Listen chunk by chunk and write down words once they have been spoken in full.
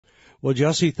Well,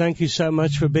 Jossy, thank you so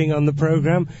much for being on the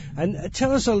program. And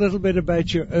tell us a little bit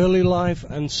about your early life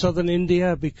and southern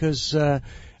India, because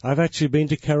I've actually been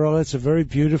to Kerala. It's a very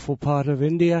beautiful part of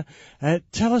India.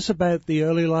 Tell us about the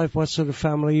early life, what sort of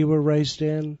family you were raised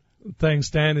in. Thanks,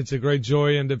 Dan. It's a great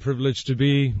joy and a privilege to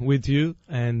be with you.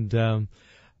 And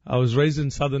I was raised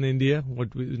in southern India,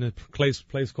 in a place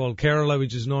called Kerala,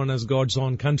 which is known as God's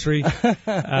own country.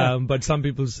 But some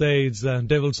people say it's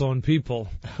devil's own people.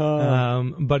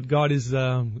 But God is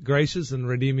gracious and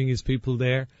redeeming his people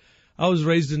there. I was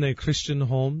raised in a Christian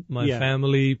home. My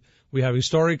family, we have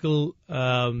historical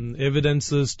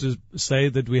evidences to say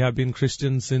that we have been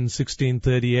Christians since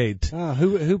 1638.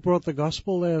 Who brought the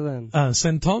gospel there then?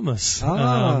 St. Thomas. He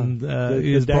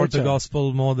the brought the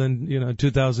gospel more than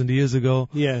 2,000 years ago.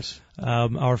 Yes.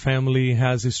 Our family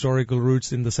has historical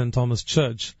roots in the St. Thomas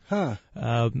Church.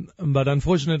 But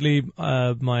unfortunately,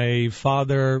 my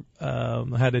father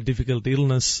had a difficult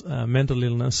illness, mental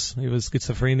illness. He was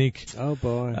schizophrenic. Oh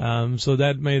boy. So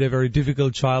that made a very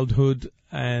difficult childhood,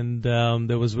 and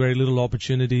there was very little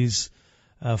opportunities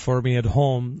for me at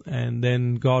home. And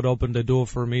then God opened a door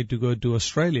for me to go to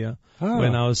Australia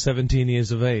when I was 17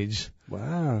 years of age.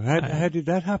 Wow. How did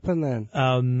that happen then?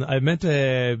 I met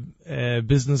a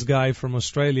business guy from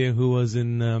Australia who was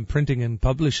in printing and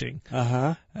publishing.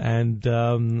 And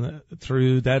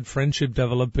through that friendship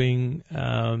developing,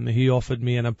 he offered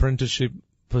me an apprenticeship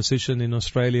position in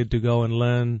Australia to go and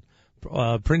learn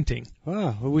printing.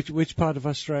 Wow. Which part of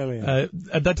Australia?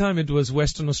 At that time it was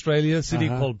Western Australia, a city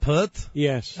called Perth.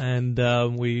 Yes. And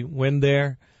we went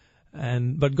there.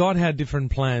 But God had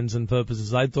different plans and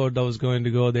purposes. I thought I was going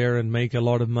to go there and make a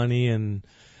lot of money and,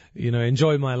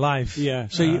 enjoy my life. Yeah.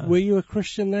 So were you a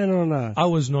Christian then or not? I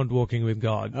was not walking with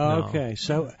God. No. Okay.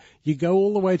 So you go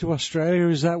all the way to Australia.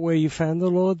 Is that where you found the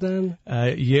Lord then?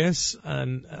 Yes.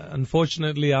 And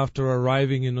unfortunately, after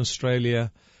arriving in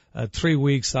Australia, 3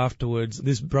 weeks afterwards,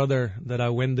 this brother that I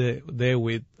went there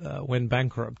with went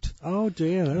bankrupt. Oh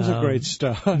dear, that was a great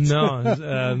start.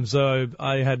 So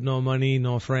I had no money,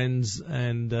 no friends,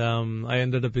 and I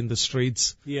ended up in the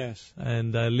streets. Yes.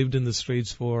 And I lived in the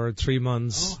streets for 3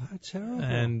 months. Oh, how terrible.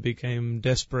 And became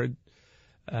desperate,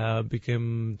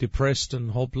 became depressed and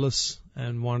hopeless,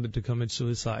 and wanted to commit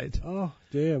suicide. Oh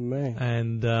dear me.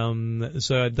 And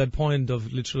so at that point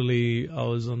of literally, I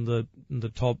was on the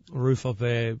top roof of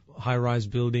a high-rise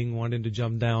building, wanting to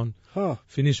jump down,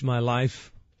 finish my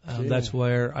life. That's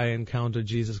where I encountered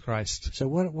Jesus Christ. So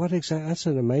what exactly? That's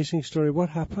an amazing story. What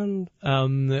happened?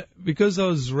 Because I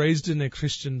was raised in a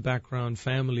Christian background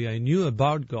family, I knew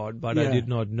about God, but I did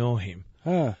not know Him.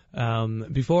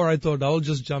 Before I thought I'll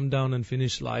just jump down and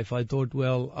finish life, I thought,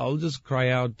 well, I'll just cry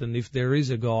out, and if there is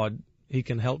a God, He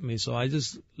can help me. So I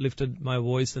just lifted my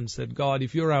voice and said, God,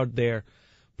 if you're out there,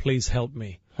 please help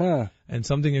me. And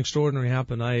something extraordinary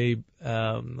happened. I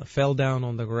fell down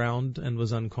on the ground and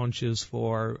was unconscious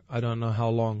for I don't know how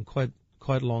long, quite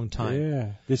a long time.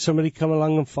 Yeah. Did somebody come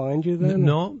along and find you then?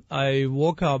 No, I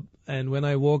woke up, and when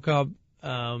I woke up,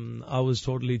 I was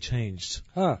totally changed.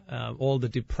 All the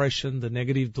depression, the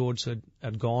negative thoughts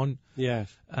had gone.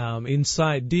 Yes.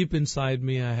 Deep inside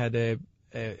me, I had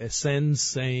a sense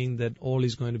saying that all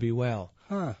is going to be well.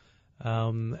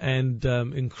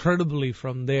 Incredibly,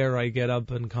 from there, I get up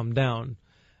and come down,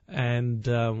 and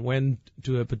went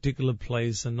to a particular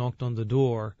place and knocked on the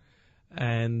door,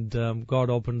 and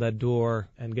God opened that door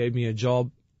and gave me a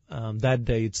job. That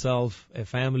day itself, a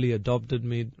family adopted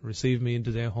me, received me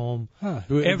into their home.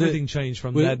 Everything changed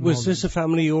from that moment. Was this a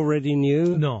family you already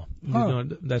knew? No,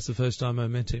 that's the first time I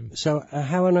met him. So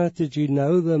how on earth did you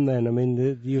know them then? I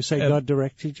mean, you say God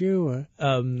directed you?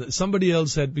 Or? Somebody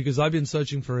else said, because I've been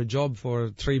searching for a job for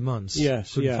 3 months.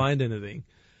 Yes, couldn't find anything.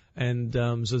 And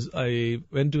so I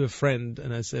went to a friend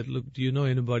and I said, look, do you know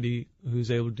anybody who's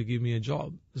able to give me a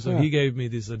job? So he gave me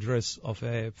this address of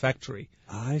a factory.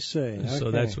 I see. Okay.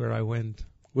 So that's where I went.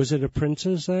 Was it a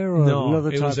printer's there or no,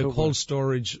 another type of... No, it was a cold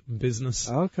storage business.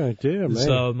 Okay, dear me.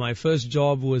 So my first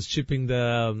job was chipping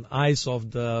the ice off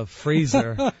the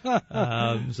freezer.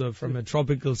 So from a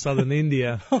tropical southern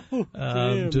India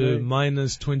to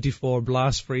minus 24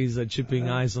 blast freezer, chipping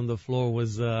ice on the floor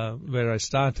was where I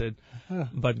started.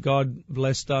 But God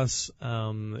blessed us,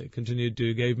 continued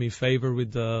to give me favor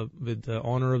with the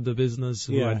owner of the business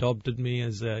who adopted me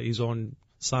as his own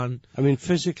son. I mean,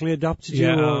 physically adopted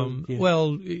you?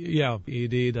 Well, yeah, he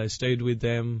did. I stayed with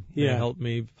them. They helped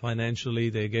me financially.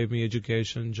 They gave me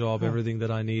education, job, everything that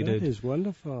I needed. That is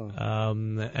wonderful.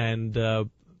 And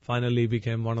finally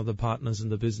became one of the partners in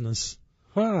the business.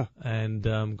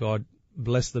 And God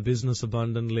blessed the business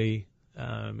abundantly.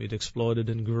 It exploded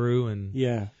and grew, and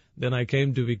Then I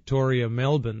came to Victoria,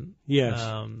 Melbourne, Yes.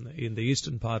 in the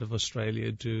eastern part of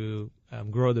Australia to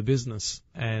grow the business.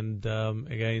 And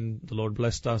again, the Lord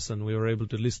blessed us, and we were able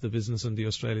to list the business on the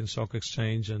Australian Stock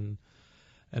Exchange. And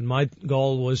my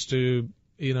goal was to,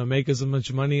 make as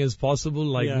much money as possible,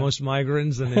 like most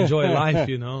migrants, and enjoy life,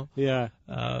 Yeah.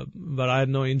 But I had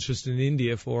no interest in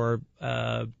India. For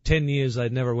 10 years, I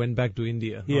never went back to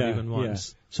India, not even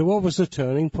once. So what was the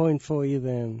turning point for you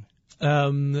then?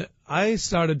 I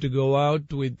started to go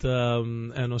out with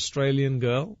an Australian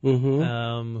girl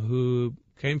who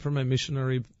came from a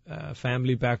missionary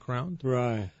family background.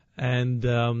 Right. And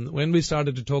when we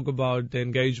started to talk about the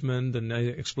engagement, and I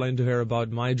explained to her about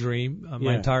my dream,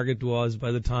 my target was,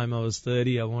 by the time I was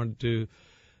 30, I wanted to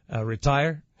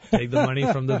retire, take the money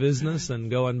from the business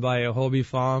and go and buy a hobby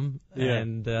farm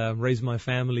and raise my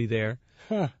family there.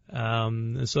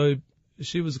 So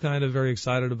she was kind of very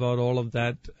excited about all of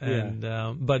that. And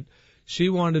but she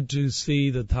wanted to see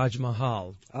the Taj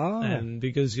Mahal. Oh. And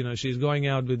because, she's going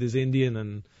out with this Indian,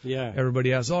 and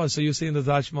everybody asked, "Oh, so you've seen the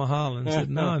Taj Mahal?" And I said,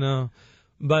 no.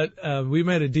 But we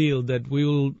made a deal that we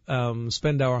will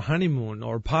spend our honeymoon,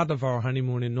 or part of our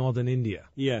honeymoon, in northern India.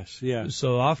 Yes, yeah.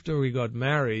 So after we got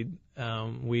married,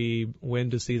 we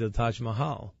went to see the Taj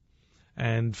Mahal.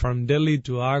 And from Delhi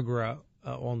to Agra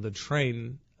on the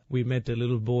train, we met a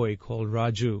little boy called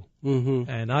Raju.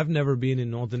 And I've never been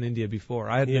in northern India before.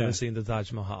 I had never seen the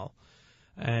Taj Mahal.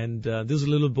 And this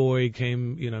little boy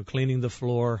came, cleaning the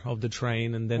floor of the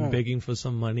train and then begging for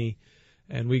some money.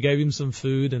 And we gave him some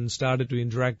food and started to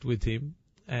interact with him.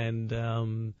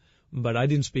 And but I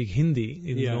didn't speak Hindi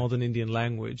in the northern Indian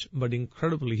language. But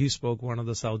incredibly, he spoke one of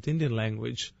the South Indian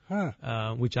language,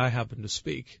 which I happen to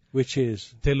speak. Which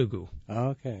is? Telugu.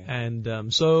 Okay.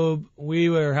 And so we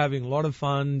were having a lot of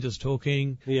fun, just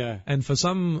talking. Yeah. And for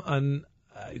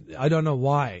I don't know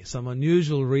why, some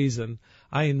unusual reason,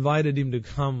 I invited him to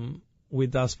come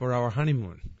with us for our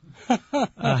honeymoon.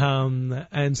 And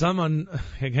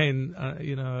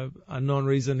unknown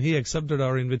reason, he accepted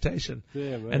our invitation.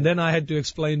 Yeah, man. And then I had to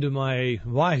explain to my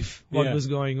wife what was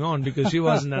going on, because she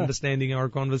wasn't understanding our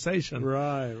conversation.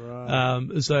 Right.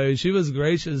 So she was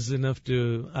gracious enough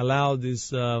to allow this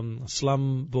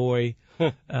slum boy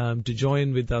to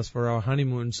join with us for our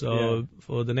honeymoon. So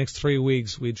for the next 3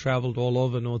 weeks, we traveled all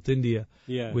over North India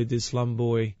with this slum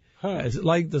boy. It's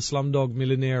like the Slumdog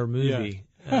Millionaire movie.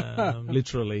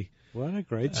 Literally. What a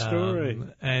great story.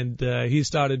 And he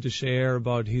started to share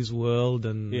about his world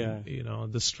and,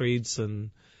 the streets,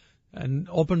 and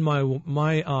opened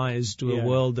my eyes to a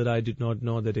world that I did not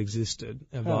know that existed,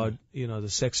 about, the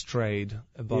sex trade,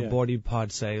 about body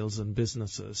part sales and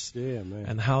businesses,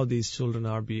 and how these children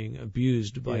are being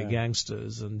abused by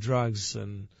gangsters and drugs,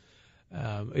 and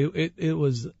it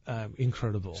was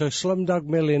incredible. So Slumdog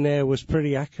Millionaire was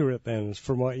pretty accurate then,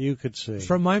 from what you could see.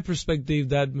 From my perspective,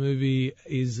 that movie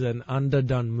is an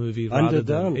underdone movie.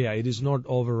 Underdone? It is not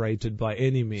overrated by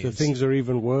any means. So things are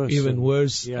even worse. Even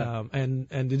worse. Yeah. And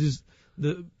it is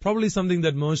probably something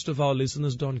that most of our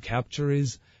listeners don't capture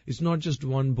is it's not just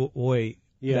one boy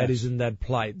that is in that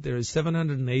plight. There is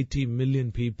 780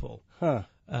 million people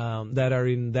that are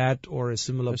in that or a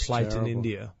similar plight in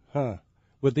India.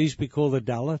 Would these be called the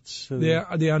Dalits? They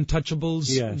are the untouchables.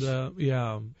 Yes.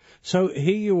 So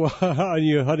here you are on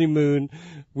your honeymoon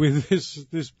with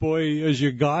this boy as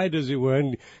your guide, as it were,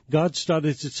 and God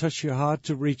started to touch your heart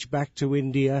to reach back to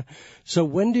India. So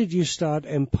when did you start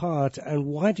Empart, and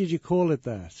why did you call it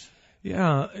that?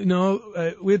 Yeah,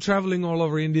 we're traveling all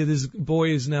over India. This boy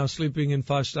is now sleeping in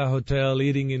 5-star hotel,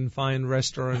 eating in fine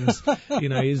restaurants.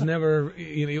 He's never,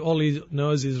 all he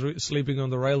knows is sleeping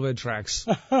on the railway tracks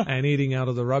and eating out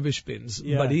of the rubbish bins.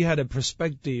 Yeah. But he had a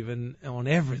perspective on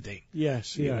everything.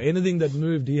 Yes, yeah. Anything that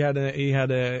moved, he had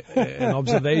an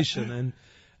observation,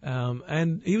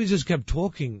 and he just kept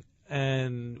talking,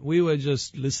 and we were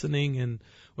just listening. And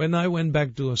when I went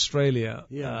back to Australia,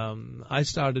 I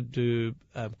started to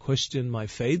question my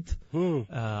faith.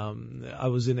 I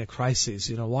was in a crisis.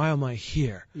 Why am I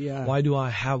here? Yeah. Why do I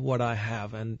have what I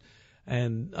have?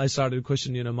 And I started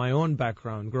questioning, my own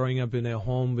background, growing up in a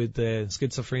home with a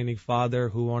schizophrenic father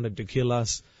who wanted to kill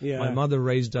us. Yeah. My mother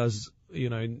raised us,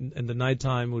 in the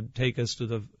nighttime would take us to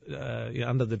the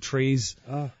under the trees,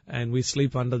 and we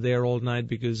sleep under there all night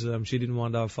because she didn't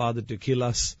want our father to kill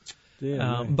us.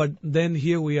 But then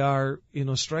here we are in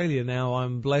Australia now.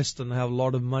 I'm blessed and have a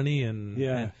lot of money,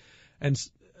 and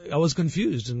I was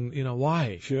confused, and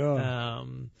why? Sure.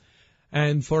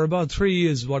 And for about 3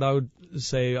 years, what I would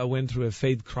say, I went through a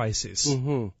faith crisis.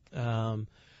 Mm-hmm.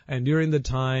 And during the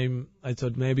time, I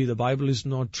thought maybe the Bible is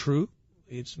not true.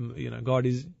 It's God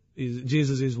is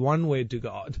Jesus is one way to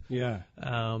God. Yeah.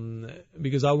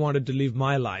 Because I wanted to live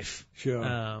my life.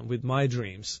 Sure. With my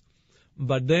dreams.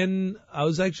 But then I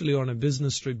was actually on a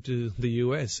business trip to the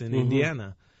U.S. in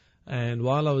Indiana. And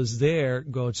while I was there,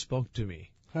 God spoke to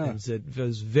me and said, it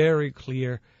was very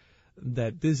clear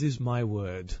that this is my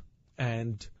word.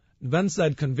 And once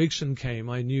that conviction came,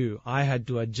 I knew I had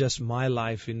to adjust my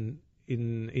life in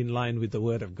line with the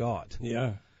word of God.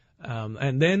 Yeah.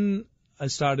 And then I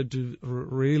started to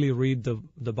really read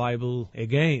the Bible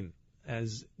again,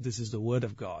 as this is the word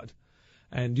of God.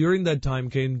 And during that time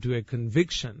came to a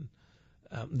conviction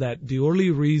that the only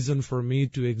reason for me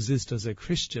to exist as a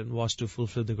Christian was to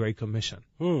fulfill the Great Commission.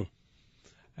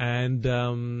 And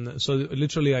so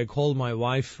literally I called my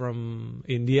wife from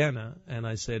Indiana and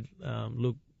I said,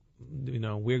 look,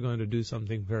 we're going to do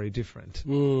something very different.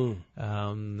 And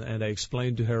I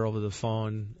explained to her over the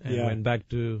phone and went back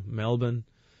to Melbourne.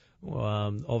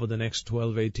 Over the next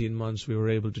 12, 18 months, we were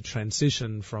able to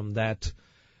transition from that.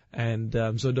 And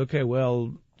said, okay,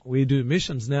 well, we do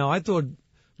missions. Now, I thought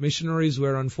missionaries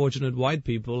were unfortunate white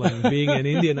people, and being an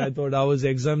Indian, I thought I was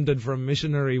exempted from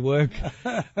missionary work.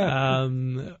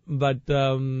 But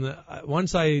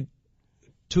once I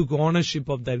took ownership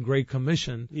of that Great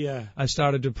Commission, I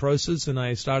started to process and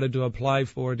I started to apply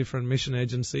for different mission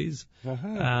agencies.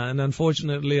 And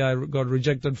unfortunately, I got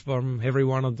rejected from every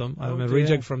one of them. I'm a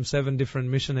reject from 7 different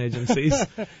mission agencies.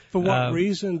 For what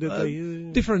reason did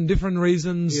they? Different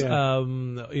reasons.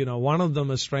 One of them,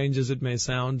 as strange as it may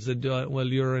sound, said, well,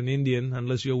 you're an Indian.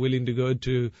 Unless you're willing to go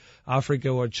to Africa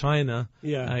or China,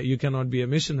 you cannot be a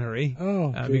missionary.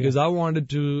 Because I wanted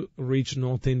to reach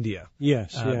North India.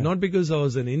 Not because I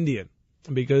was an Indian,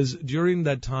 because during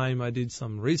that time I did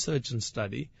some research and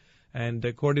study, and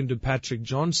according to Patrick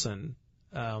Johnson,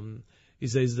 he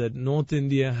says that North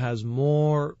India has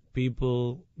more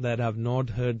people that have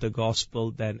not heard the gospel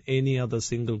than any other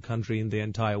single country in the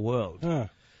entire world.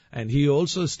 And he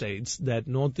also states that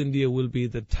North India will be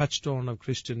the touchstone of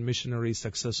Christian missionary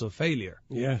success or failure.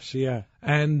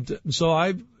 And so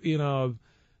I,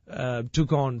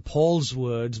 took on Paul's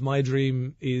words. My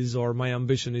dream is, or my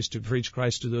ambition is, to preach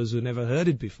Christ to those who never heard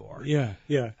it before.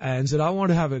 And said, I want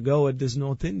to have a go at this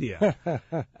North India.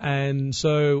 And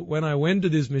so when I went to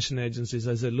these mission agencies,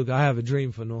 I said, look, I have a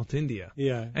dream for North India.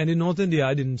 And in North India,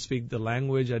 I didn't speak the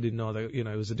language. I didn't know that,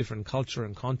 it was a different culture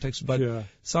and context. But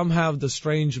somehow the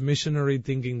strange missionary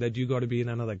thinking that you got to be in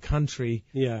another country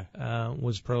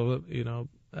was probably,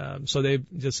 so they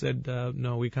just said,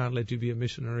 no, we can't let you be a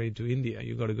missionary to India.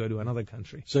 You've got to go to another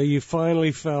country. So you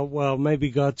finally felt, well,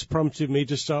 maybe God's prompted me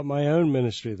to start my own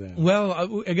ministry then.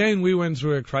 Well, again, we went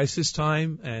through a crisis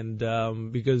time,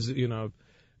 and because,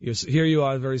 here you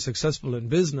are very successful in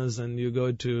business, and you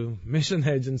go to mission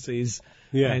agencies,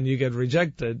 and you get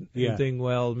rejected. You think,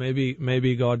 well,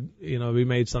 maybe God, we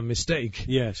made some mistake.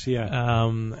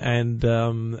 And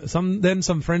then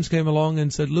some friends came along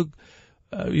and said, look,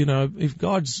 if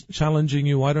God's challenging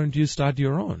you, why don't you start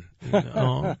your own?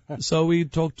 So we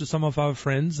talked to some of our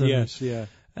friends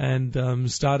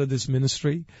and started this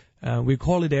ministry. We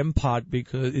call it Empart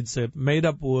because it's a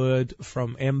made-up word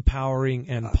from empowering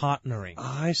and partnering.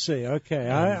 I see. Okay.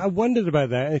 I wondered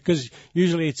about that because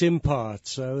usually it's Empart.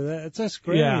 So that's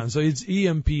great. Yeah. So it's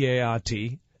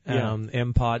EMPART.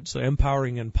 Empart, so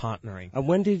empowering and partnering. And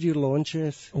when did you launch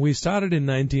it? We started in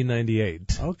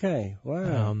 1998. Okay,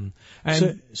 wow.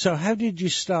 So how did you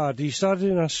start? You started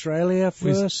in Australia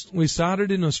first? We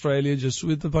started in Australia just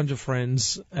with a bunch of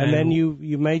friends. And then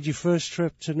you made your first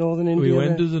trip to Northern India? We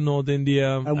went to the North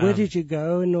India. And where did you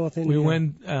go in North India? We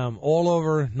went all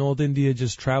over North India,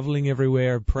 just traveling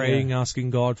everywhere, praying, asking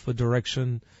God for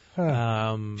direction.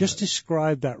 Just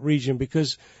describe that region,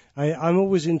 because I'm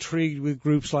always intrigued with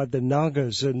groups like the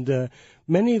Nagas, and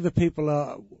many of the people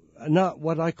are not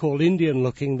what I call Indian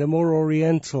looking, they're more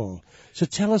Oriental. So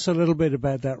tell us a little bit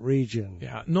about that region.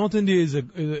 Yeah, North India is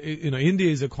India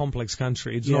is a complex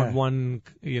country. It's not one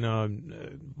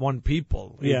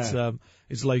people.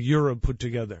 It's like Europe put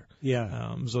together.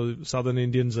 So Southern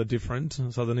Indians are different.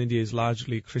 Southern India is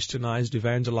largely Christianized,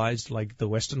 evangelized, like the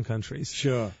Western countries.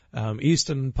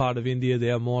 Eastern part of India,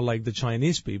 they are more like the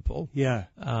Chinese people.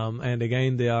 And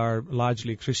again, they are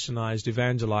largely Christianized,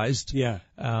 evangelized.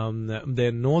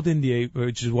 Then North India,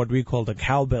 which is what we call the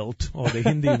cow belt or the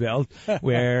Hindi belt,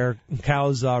 where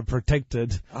cows are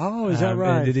protected. Oh, is that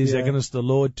right? And it is against the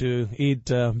law to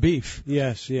eat beef.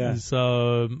 Yes.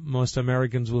 So most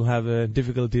Americans will have a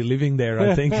difficulty living there,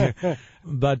 I think.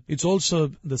 But it's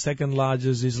also the second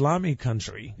largest Islamic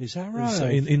country. Is that right? So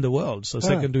in the world, so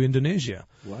second to Indonesia.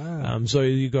 Wow. So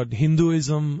you got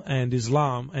Hinduism and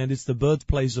Islam, and it's the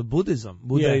birthplace of Buddhism.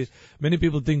 Yes. Many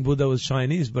people think Buddha was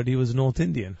Chinese, but he was North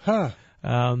Indian. Huh.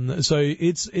 So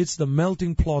it's the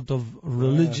melting pot of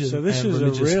religion So this and is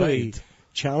religious a really faith.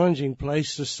 challenging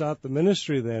place to start the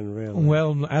ministry then, really.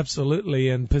 Well, absolutely,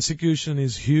 and persecution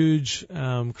is huge.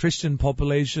 Christian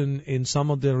population in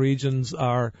some of the regions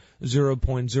are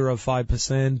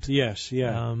 0.05%. Yes,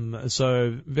 yeah.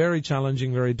 So very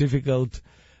challenging, very difficult.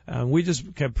 We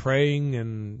just kept praying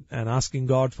and asking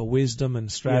God for wisdom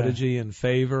and strategy and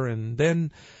favor, and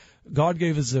then God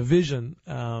gave us a vision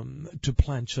to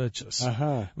plant churches,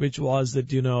 which was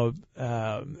that,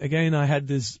 again, I had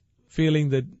this feeling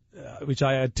that, which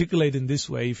I articulate in this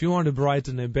way: if you want to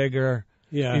brighten a beggar,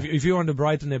 if you want to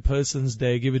brighten a person's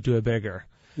day, give it to a beggar.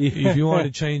 If you want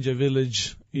to change a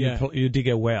village, you dig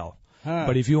a well.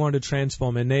 But if you want to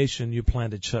transform a nation, you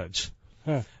plant a church.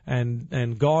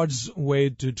 And God's way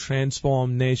to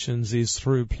transform nations is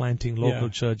through planting local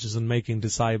churches and making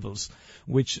disciples,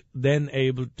 which then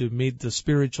able to meet the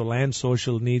spiritual and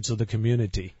social needs of the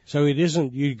community. So it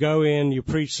isn't you go in, you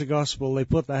preach the gospel, they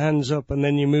put their hands up, and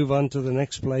then you move on to the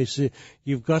next place.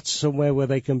 You've got somewhere where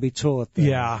they can be taught. Then.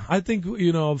 Yeah, I think,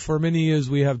 for many years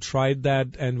we have tried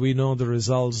that, and we know the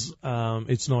results.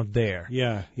 It's not there.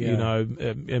 Yeah.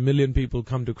 A million people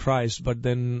come to Christ, but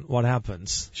then what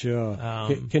happens? Sure.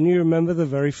 Can you remember the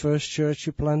very first church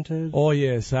you planted? Oh,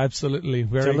 yes, absolutely.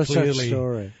 Very Tell us clearly. that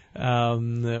story.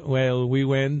 Well, we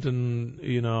went and,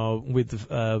 with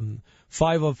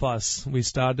 5 of us, we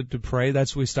started to pray.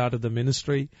 We started the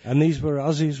ministry. And these were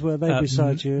Aussies, were they,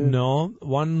 besides you? No,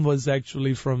 one was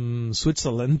actually from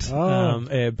Switzerland,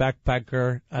 a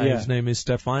backpacker. His name is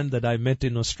Stefan, that I met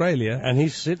in Australia. And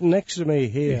he's sitting next to me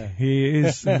here. He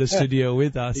is in the studio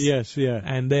with us. Yes, yeah.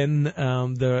 And then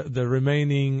the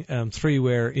remaining 3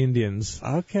 were Indians.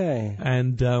 Okay.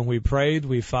 And we prayed,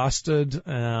 we fasted,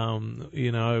 and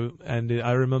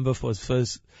I remember for the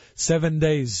first 7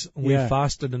 days we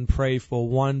fasted and prayed for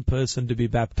one person to be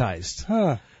baptized.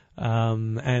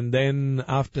 And then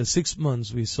after 6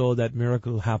 months, we saw that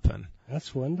miracle happen.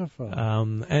 That's wonderful.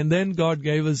 And then God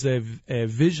gave us a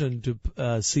vision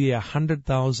to see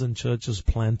 100,000 churches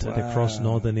planted across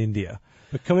northern India.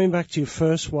 But coming back to your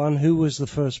first one, who was the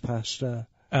first pastor?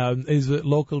 Is a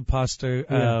local pastor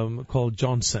called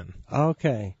Johnson.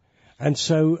 Okay. And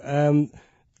so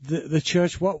the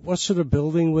church, what sort of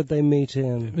building would they meet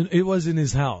in? It was in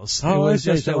his house. Oh, it was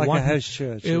just a house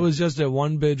church. It was just a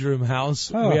 1-bedroom house.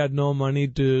 We had no money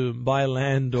to buy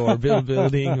land or build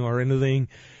building or anything.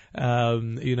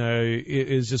 It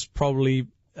is just probably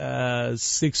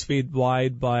 6 feet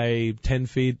wide by 10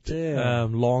 feet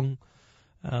long.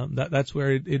 That's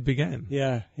where it began.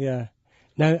 Yeah.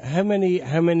 Now, how many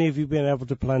have you been able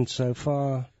to plant so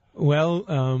far? Well,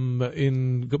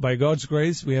 by God's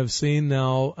grace, we have seen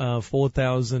now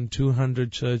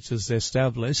 4,200 churches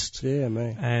established. Yeah,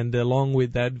 man. And along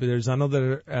with that, there's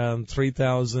another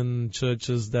 3,000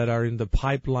 churches that are in the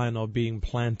pipeline of being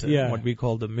planted, what we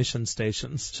call the mission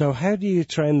stations. So how do you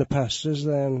train the pastors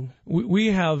then? We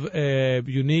have a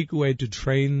unique way to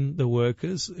train the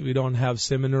workers. We don't have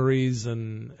seminaries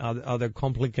and other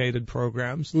complicated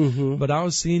programs, but our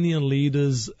senior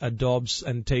leaders adopts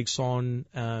and takes on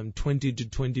 20 to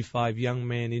 25 young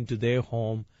men into their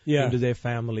home, into their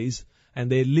families,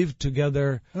 and they live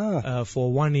together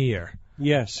for 1 year.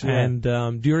 Yes. And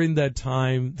during that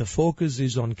time, the focus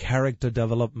is on character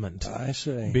development. I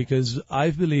see. Because I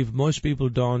believe most people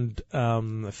don't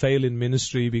fail in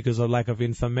ministry because of lack of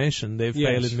information. They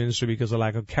fail in ministry because of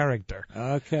lack of character.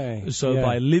 Okay. So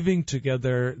by living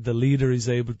together, the leader is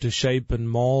able to shape and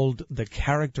mold the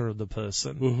character of the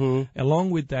person. Along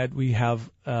with that, we have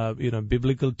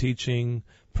biblical teaching,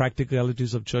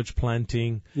 practicalities of church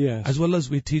planting, as well as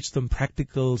we teach them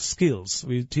practical skills.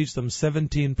 We teach them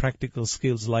 17 practical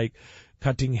skills like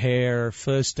cutting hair,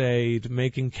 first aid,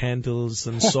 making candles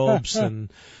and soaps,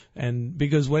 and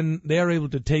because when they are able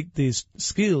to take these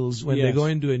skills, when they go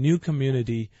into a new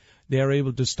community, they are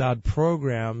able to start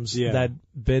programs that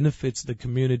benefits the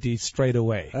community straight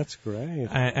away. That's great.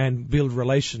 And build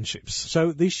relationships.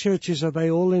 So these churches, are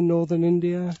they all in northern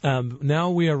India? Now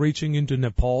we are reaching into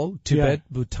Nepal, Tibet,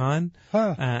 Bhutan,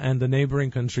 and the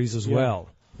neighboring countries as well.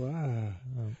 Wow.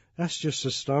 That's just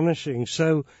astonishing.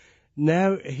 So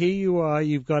now here you are,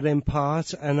 you've got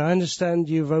Empart, and I understand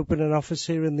you've opened an office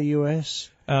here in the U.S.?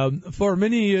 For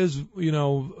many years,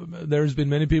 there's been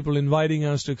many people inviting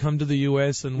us to come to the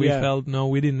U.S., and we felt, no,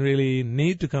 we didn't really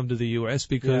need to come to the U.S.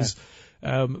 because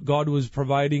God was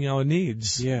providing our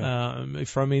needs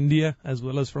from India as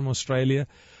well as from Australia.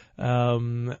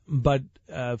 But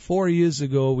 4 years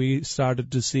ago, we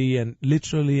started to see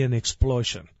literally an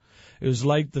explosion. It was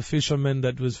like the fisherman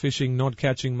that was fishing, not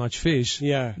catching much fish.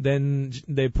 Yeah. Then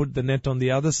they put the net on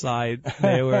the other side.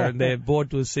 Their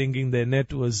boat was sinking, their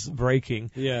net was breaking.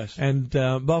 Yes. And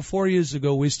about 4 years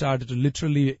ago, we started to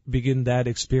literally begin that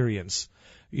experience.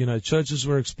 Churches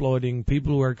were exploding,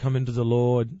 people were coming to the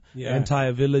Lord,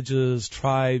 entire villages,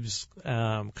 tribes,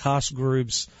 caste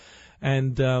groups.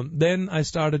 And then I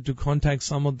started to contact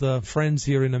some of the friends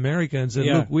here in America and said,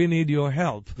 look, we need your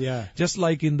help. Yeah. Just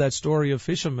like in that story of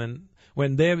fishermen,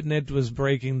 when their net was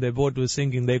breaking, their boat was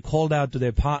sinking, they called out to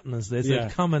their partners. They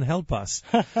said, come and help us.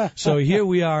 So here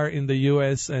we are in the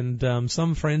U.S., and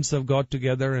some friends have got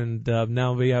together, and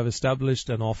now we have established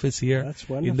an office here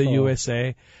in the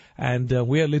USA. And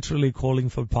we are literally calling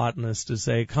for partners to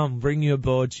say, come, bring your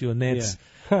boats, your nets,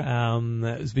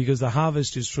 because the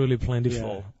harvest is truly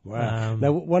plentiful. Yeah. Wow.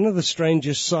 Now, one of the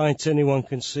strangest sights anyone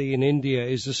can see in India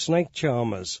is the snake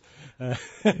charmers.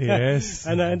 Yes.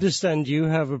 And I understand you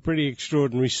have a pretty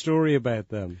extraordinary story about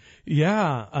them.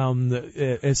 Yeah.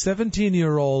 A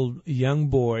 17-year-old young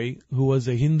boy who was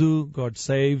a Hindu got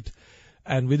saved.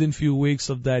 And within few weeks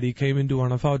of that, he came into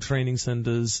one of our training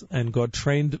centers and got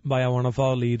trained by one of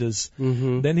our leaders.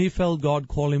 Mm-hmm. Then he felt God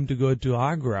call him to go to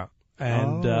Agra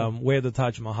and where the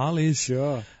Taj Mahal is.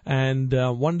 Sure. And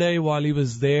one day while he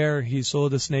was there, he saw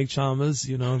the snake charmers,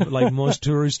 like most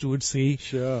tourists would see.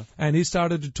 Sure. And he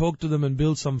started to talk to them and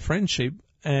build some friendship.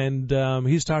 And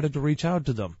he started to reach out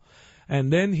to them.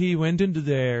 And then he went into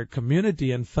their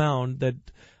community and found that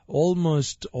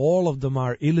almost all of them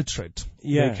are illiterate.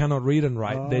 Yeah. They cannot read and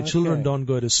write. Their children don't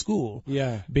go to school.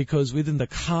 Yeah. Because within the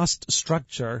caste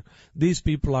structure, these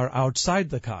people are outside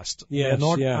the caste. Yes, They're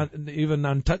not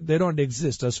they don't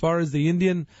exist. As far as the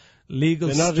Indian legal...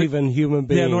 They're not even human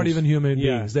beings. They're not even human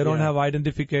beings. They don't have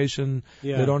identification.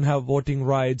 Yeah. They don't have voting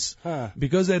rights. Huh.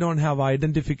 Because they don't have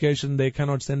identification, they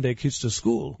cannot send their kids to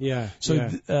school. Yeah. So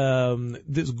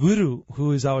this guru,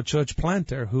 who is our church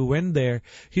planter, who went there,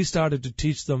 he started to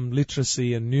teach them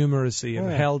literacy and numeracy and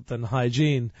health and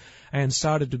hygiene, and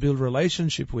started to build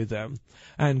relationship with them.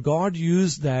 And God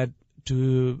used that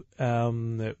to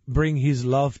bring His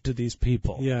love to these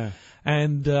people. Yeah.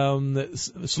 And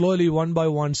slowly, one by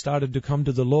one, started to come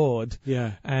to the Lord.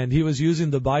 Yeah. And he was using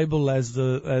the Bible as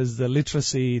the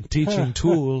literacy teaching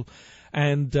tool.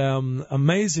 And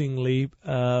amazingly,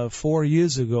 4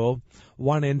 years ago,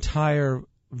 one entire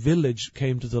village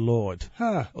came to the Lord,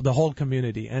 the whole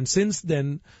community. And since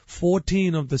then,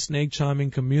 14 of the snake charming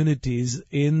communities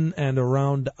in and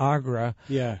around Agra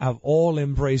have all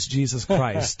embraced Jesus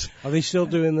Christ. Are they still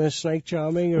doing their snake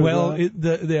charming? Or well,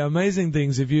 the amazing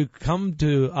things, if you come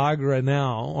to Agra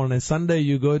now, on a Sunday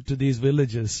you go to these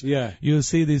villages, you'll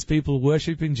see these people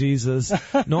worshiping Jesus,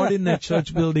 not in a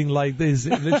church building like this,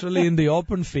 literally in the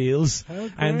open fields.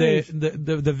 And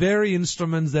the very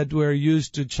instruments that were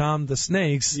used to charm the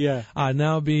snakes are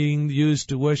now being used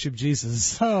to worship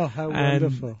Jesus. Oh, how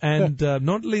wonderful. And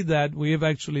not only that, we have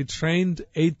actually trained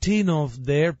 18 of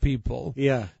their people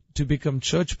to become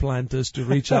church planters to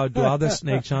reach out to other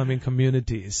snake charming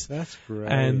communities. That's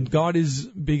great. And God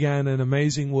began an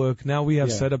amazing work. Now we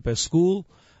have set up a school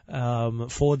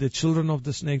for the children of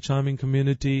the snake charming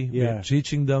community. We are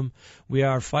teaching them. We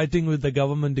are fighting with the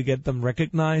government to get them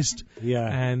recognized.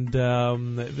 And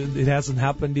it hasn't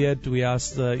happened yet. We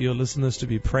ask your listeners to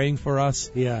be praying for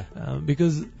us.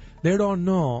 Because they don't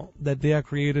know that they are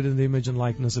created in the image and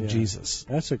likeness of Jesus.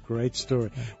 That's a great story.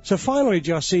 So finally,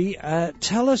 Jossy,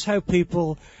 tell us how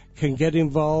people can get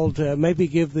involved. Maybe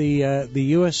give the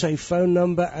USA phone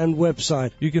number and website.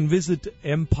 You can visit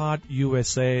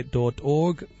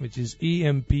empartusa.org, which is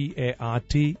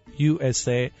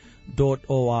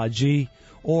EMPARTUSA.org,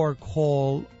 or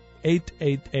call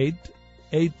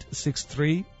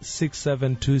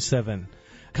 888-863-6727.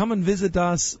 Come and visit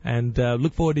us, and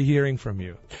look forward to hearing from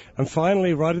you. And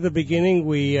finally, right at the beginning,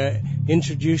 we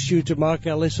introduced you to Mark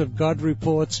Ellis of God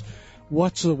Reports.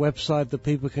 What's the website that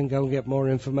people can go and get more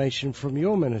information from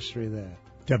your ministry there?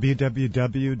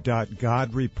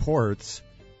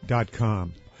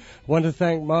 www.godreports.com. I want to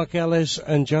thank Mark Ellis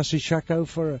and Jossy Chacko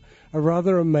for a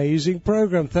rather amazing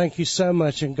program. Thank you so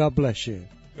much, and God bless you.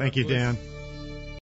 Thank you, Dan.